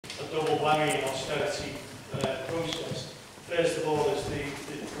double whammy austerity process. First of all is the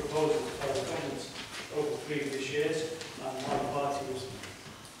proposals by the government over previous years, and my party was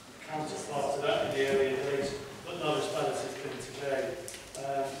counterpart to that in the earlier days, but not as bad as it's been today.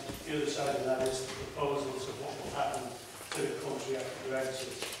 The other side of that is the proposals of what will happen to the country after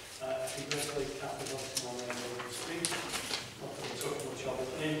Brexit. I congratulate Catherine Watson on the speech. Not that I took much of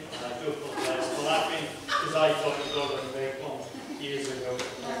it in, and I do apologise for laughing, because I thought it was already made one years ago.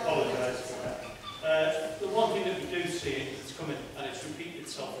 I apologise for that. The one thing that we do see that's coming, and it's repeated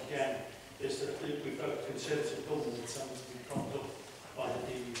itself again, is that we've got a Conservative government that's having to be propped up by the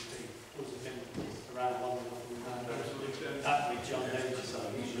DUP. Those have been around long enough. That with John Davis,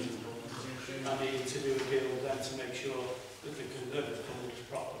 and they need to do a deal with them to make sure that the Conservative government is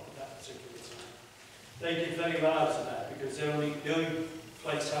propped up at that particular time. They give very hard to that because they're the only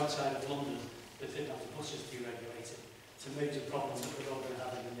place outside of London that didn't have the buses deregulated. It's a major problem that we're all going to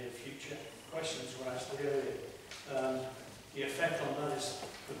have in the near future. Questions were asked earlier. The effect on that is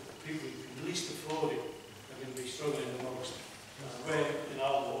the people who can least afford it are going to be struggling the most. Where in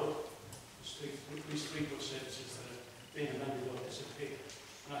our ward, at least 3 bus services that are being amended or disappeared.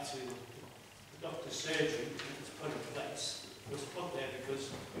 And actually, the doctor's surgery that was put in place was put there because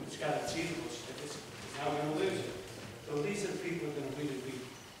it was guaranteed the bus tickets, and now we're going to lose it. So these are the people who are going to really be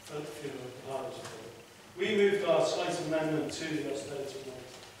feeling the hardest for it. We moved our slight amendment to the austerity law,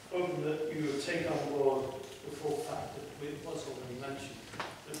 hoping that you would take on board the full fact that it was already mentioned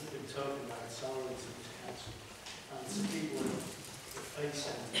that we've been talking about salaries in this council. And some people are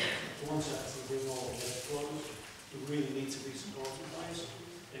facing the ones that actually doing all of their employment who really need to be supported by us.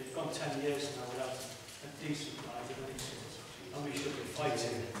 They've gone 10 years now without a decent rise of any sort, and we should be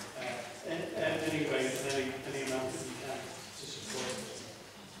fighting anyway any amount that we can to support it.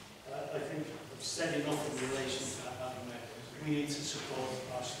 I think I've said enough in relation to that, haven't I? We need to support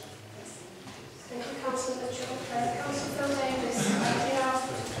our staff. Thank you, Councillor Mitchell. Councillor Phil Davis, you asked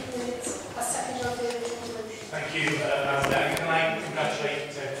for 2 minutes, a second of the original motion. Thank you, Madam Chair. Can I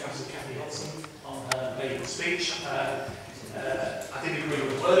congratulate Councillor Cathy Hodson on her maiden speech? I didn't agree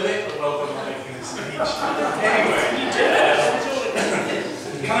with a word of it, but well done on making the speech. Anyway,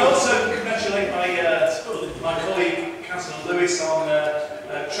 can I also congratulate my colleague, Councillor Lewis, on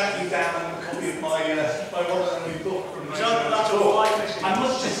tracking down a copy of my new book from the tour. I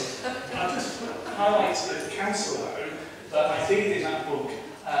must just highlight to the council, though, that I did in that book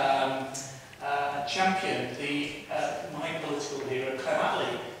champion my political hero, Clem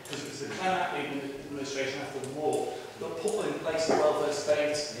Attlee, because it was the Clem Attlee administration after the war that put in place the welfare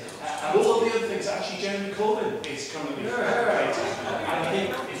state, and all of the other things actually Jeremy Corbyn is currently advocating. And I think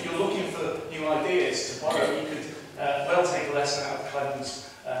if you're looking for new ideas to borrow, you could well take a lesson out of Clem's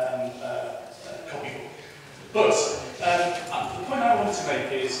copybook. But the point I want to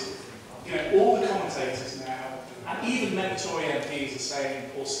make is, all the commentators now, and even many Tory MPs are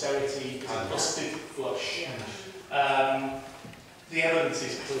saying austerity is a busted flush. The evidence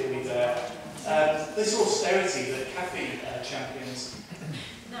is clearly there. This austerity that Cathy champions,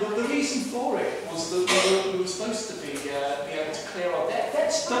 the reason for it was that we were supposed to be able to clear our debt.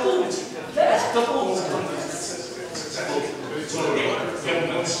 That's double Tory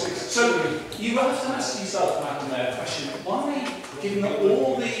governments. So you have to ask yourself, Madam Mayor, the question: why, given that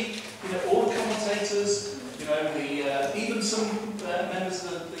all the commentators, even some members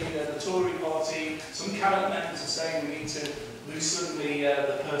of the Tory party, some cabinet members are saying we need to loosen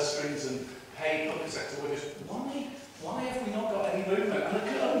the purse strings and pay public sector workers. Why have we not got any movement? And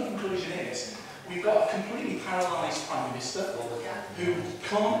the only conclusion is we've got a completely paralysed Prime Minister who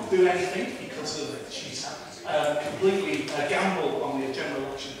can't do anything because she's completely gambled on the general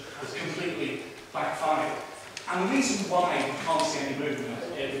election, has completely backfired. And the reason why we can't see any movement,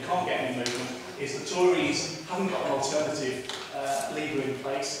 we can't get any movement, is the Tories haven't got an alternative leader in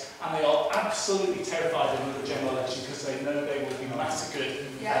place, and they are absolutely terrified of another general election because they know they will be massacred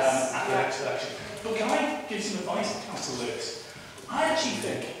at the next election. But can I give some advice to Councillor Lewis? I actually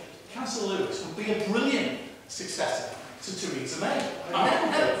think Councillor Lewis would be a brilliant successor to Theresa May.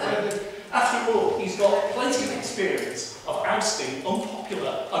 After all, he's got plenty of experience of ousting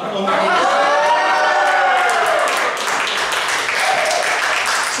unpopular and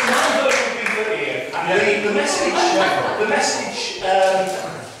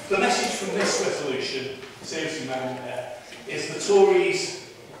the message from this resolution, seriously, Madam Mayor, is the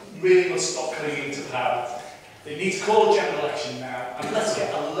Tories really must stop clinging to power. They need to call a general election now, and let's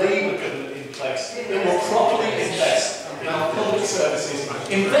get a Labour government in place that will properly invest in our public services.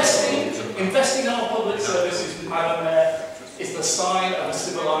 Investing in our public services, Madam Mayor, is the sign of a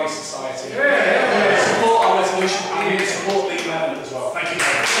civilised society. Support our resolution and support the amendment as well. Thank you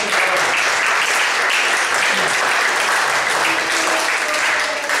very much.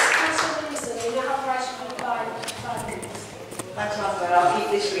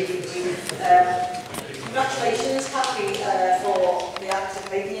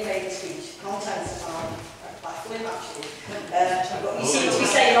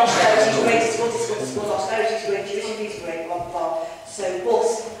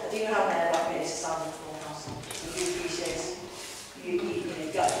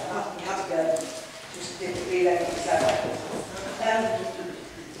 didn't read anything separate.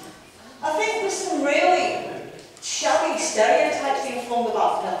 I think there's some really shabby stereotypes being flung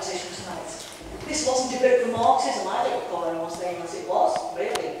about in opposition tonight. This wasn't a bit of Marxism, I don't recall anyone saying as it was,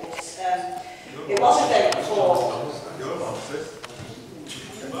 really. It was a vote for... You're a Marxist.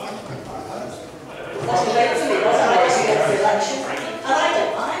 It wasn't a vote for me, was it? I just against the election. And I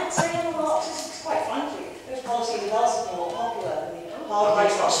don't mind saying I'm a Marxist, quite frankly. Those policies are relatively more popular than the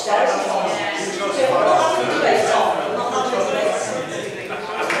hard-right austerity policies. So we're not having a debate on. We're not having a debate.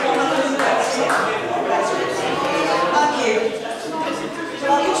 We're not having a debate. Thank you.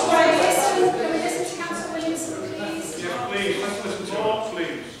 Well, I'll just try and listen. Can we listen to Councillor Williamson, please? Yeah, please, let's listen to more,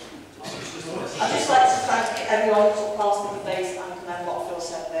 please. I'd just like to thank everyone who took part in the debate and commend what Phil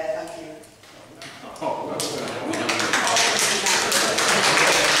said there. Thank you. Oh, that's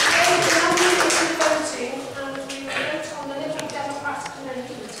Okay, now moving to voting, and we will vote on the Liberal Democratic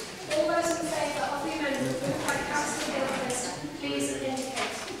amendment. All those in favour of the amendment moved by Councillor Gilchrist, please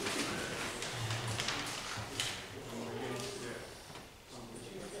indicate.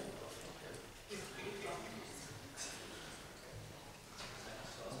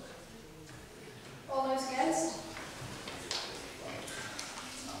 All those against?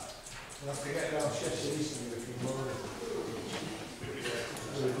 We'll have to get down Cheshire East and everything more.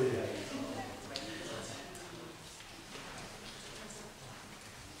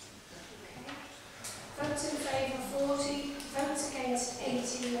 Votes in favour 40, votes against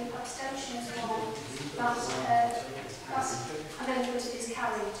 18, abstentions 1. That amendment is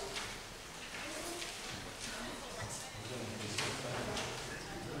carried.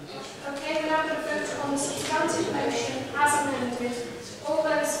 Okay, we're now going to vote on the substantive motion as amended. All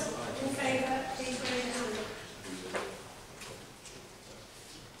those in favour, please raise your hand.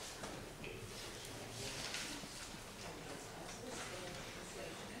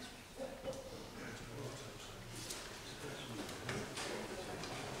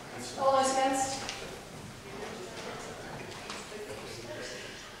 All those against?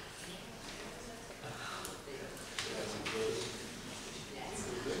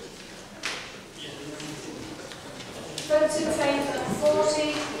 Votes in favour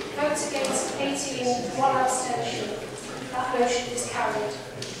 40, votes against 18, 1 abstention. That motion is carried.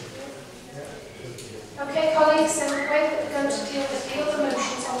 Okay, colleagues, so the way that we're going to deal with the other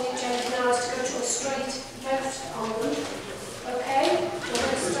motions on the agenda now is to go to a straight vote on them. Okay, we're going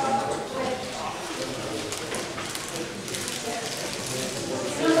to start with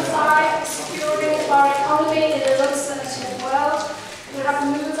number 5, securing our economy in an uncertain world. We have the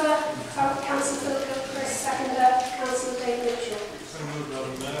mover, Councillor Philip Gilchrist, seconder, Councillor David Mitchell.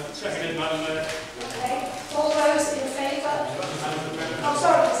 Seconded, Madam Mayor. Okay, all those in favour? Oh,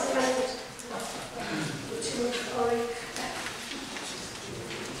 sorry, it's an amendment. Sorry.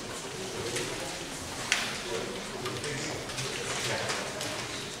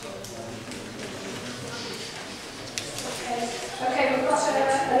 Okay, we've got an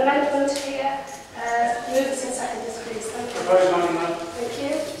amendment here. Movers and seconders, please. Thank you. Proposed, Madam Mayor. Thank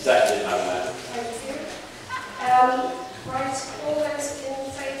you. Seconded, Madam Mayor. Thank you. Right, all those in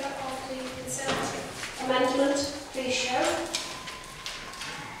favour of the Conservative amendment, please show.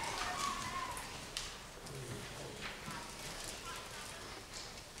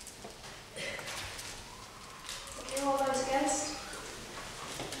 Thank you. All those against?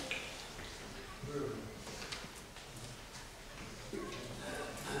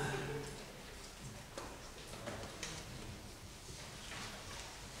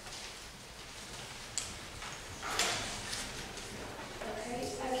 Okay,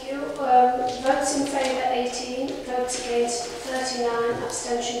 thank you. Votes in favour 18, votes against 39,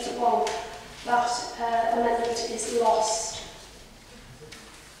 abstentions 1. That amendment is lost.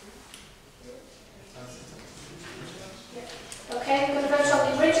 Okay, we're going to vote on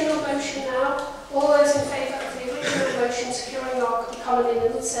the original motion now. All those in favour of the original motion securing our economy in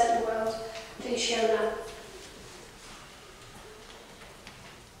an uncertain world, please show now.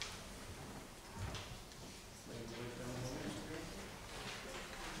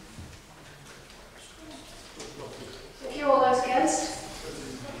 Thank you. All those against?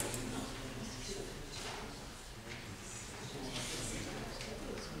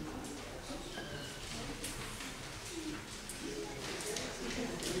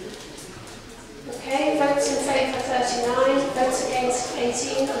 Okay, votes in favour 39, votes against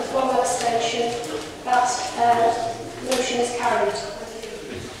 18, with 1 abstention. That motion is carried.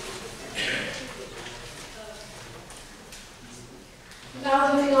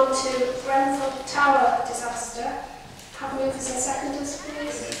 Now moving on to Grenfell Tower disaster. Have movers and seconders,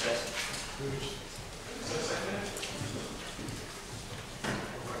 please.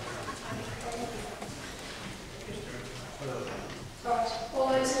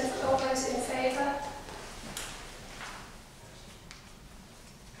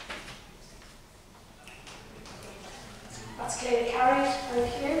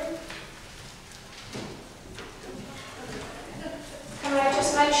 you. Can I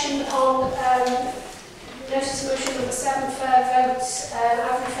just mention on notice motion number 7 for votes,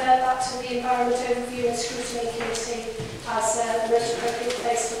 I've referred that to the Environment Overview and Scrutiny Committee as the most appropriate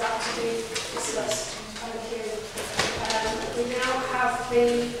place for that to be discussed. Thank you. We now have the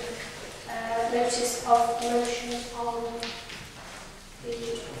notice of motion on the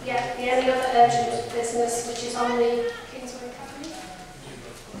only other urgent business, which is on the Kingsway Academy.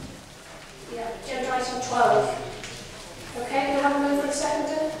 Yeah, agenda item 12. Okay, can I have a move and a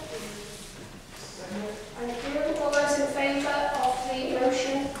seconder? Thank you. All those in favour of the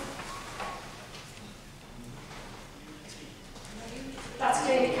motion? That's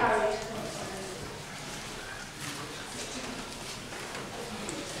clearly carried.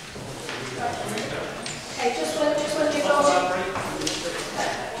 Okay, just when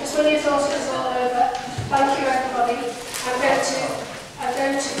you thought it was all over, thank you everybody. I'm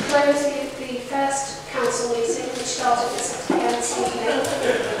going to close the first council meeting, which started at 6 p.m. this evening,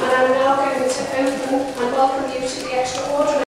 and I'm now going to open and welcome you to the extraordinary